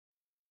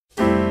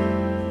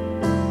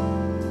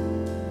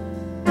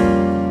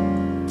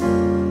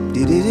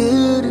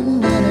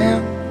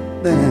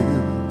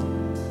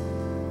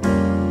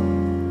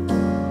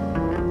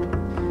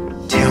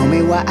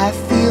why I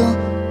feel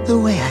the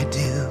way I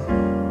do,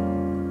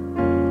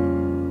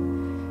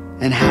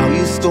 and how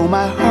you stole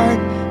my heart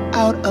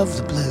out of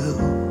the blue.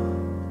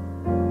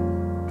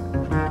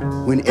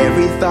 When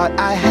every thought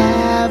I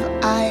have,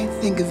 I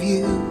think of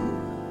you.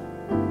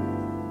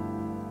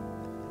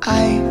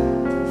 I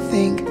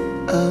think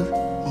of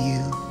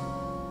you.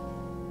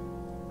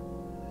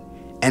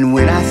 And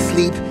when I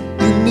sleep,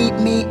 you meet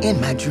me in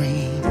my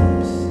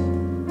dreams,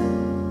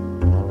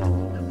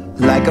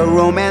 like a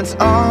romance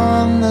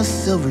on the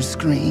silver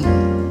screen.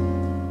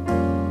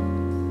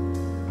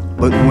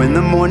 But when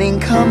the morning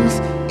comes,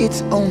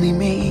 it's only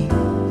me.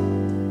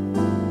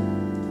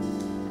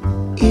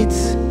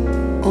 It's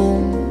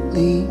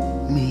only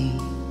me.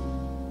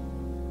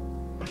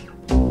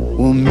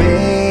 Well,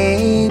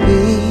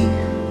 maybe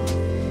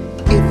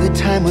if the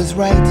time was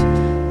right,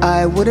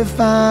 I would have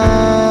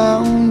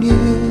found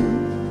you.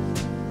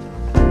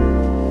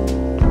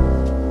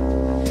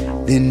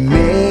 Then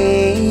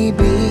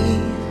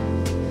maybe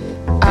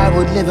I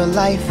would live a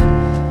life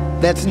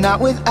that's not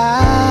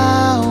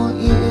without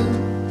you.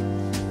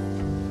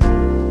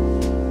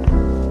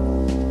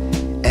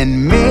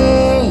 And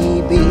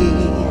maybe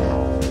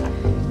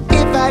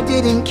if I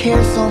didn't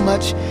care so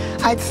much,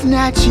 I'd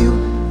snatch you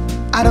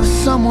out of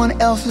someone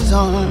else's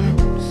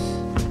arms.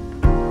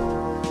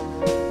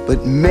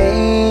 But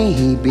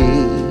maybe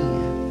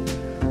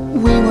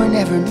we were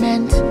never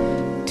meant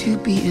to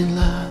be in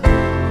love.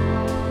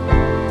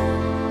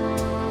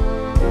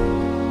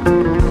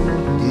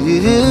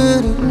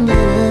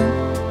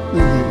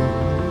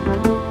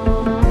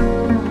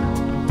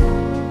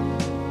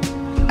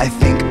 I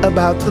think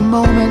about the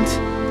moment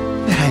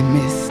that I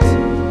missed,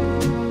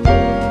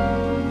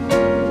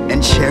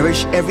 and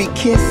cherish every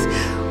kiss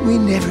we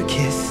never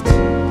kissed.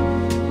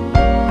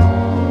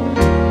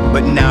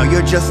 But now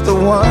you're just the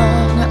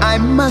one I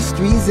must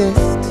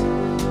resist.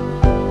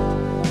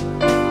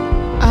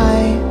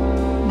 I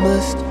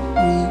must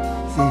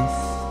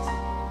resist.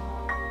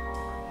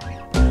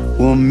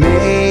 Well,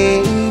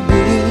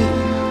 maybe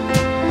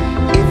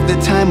if the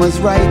time was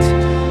right,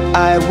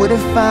 I would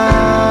have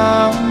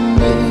found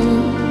you.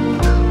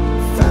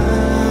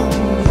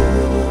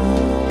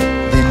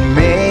 Then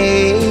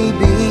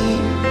maybe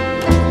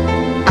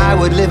I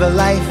would live a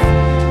life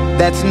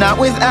that's not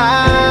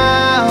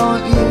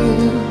without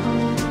you.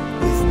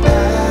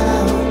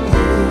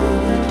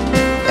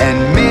 And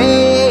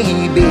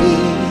maybe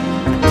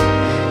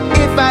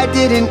if I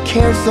didn't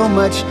care so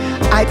much,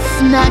 I'd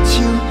snatch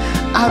you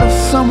out of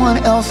someone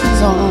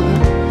else's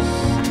arms.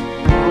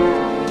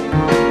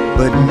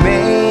 But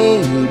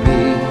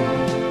maybe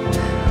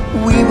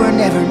we were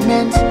never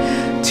meant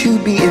to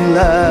be in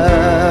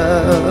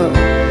love.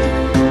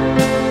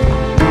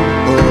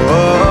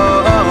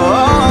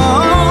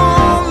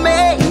 Oh,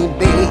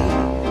 maybe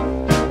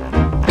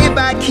if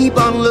I keep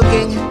on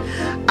looking,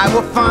 I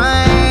will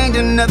find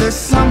another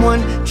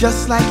someone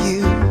just like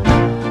you.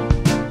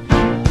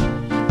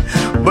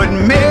 But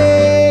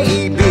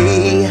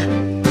maybe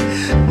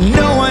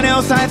no one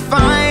else I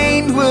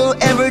find will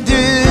ever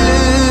do.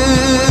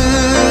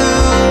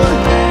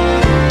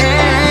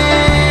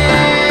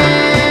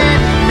 And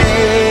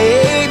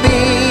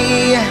maybe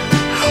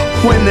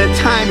when the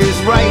time is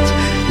right,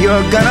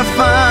 you're gonna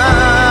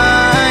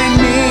find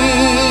me.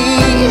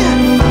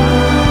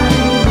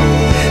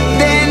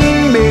 Then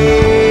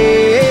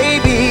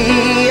maybe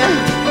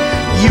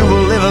you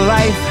will live a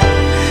life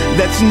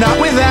that's not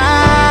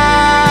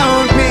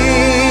without me.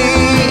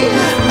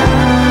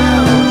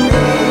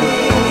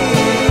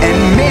 And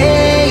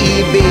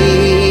maybe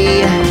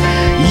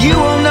you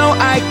will know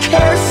I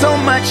care so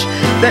much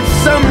that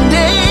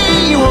someday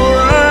you will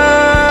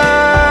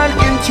run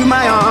into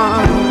my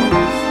arms.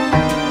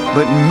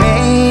 But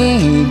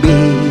maybe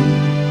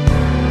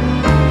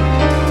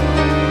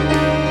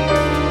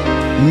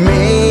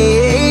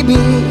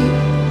maybe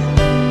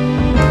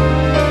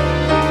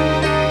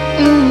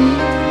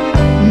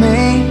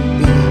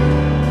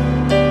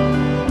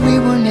we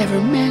were never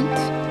meant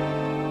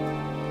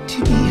to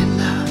be in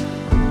love.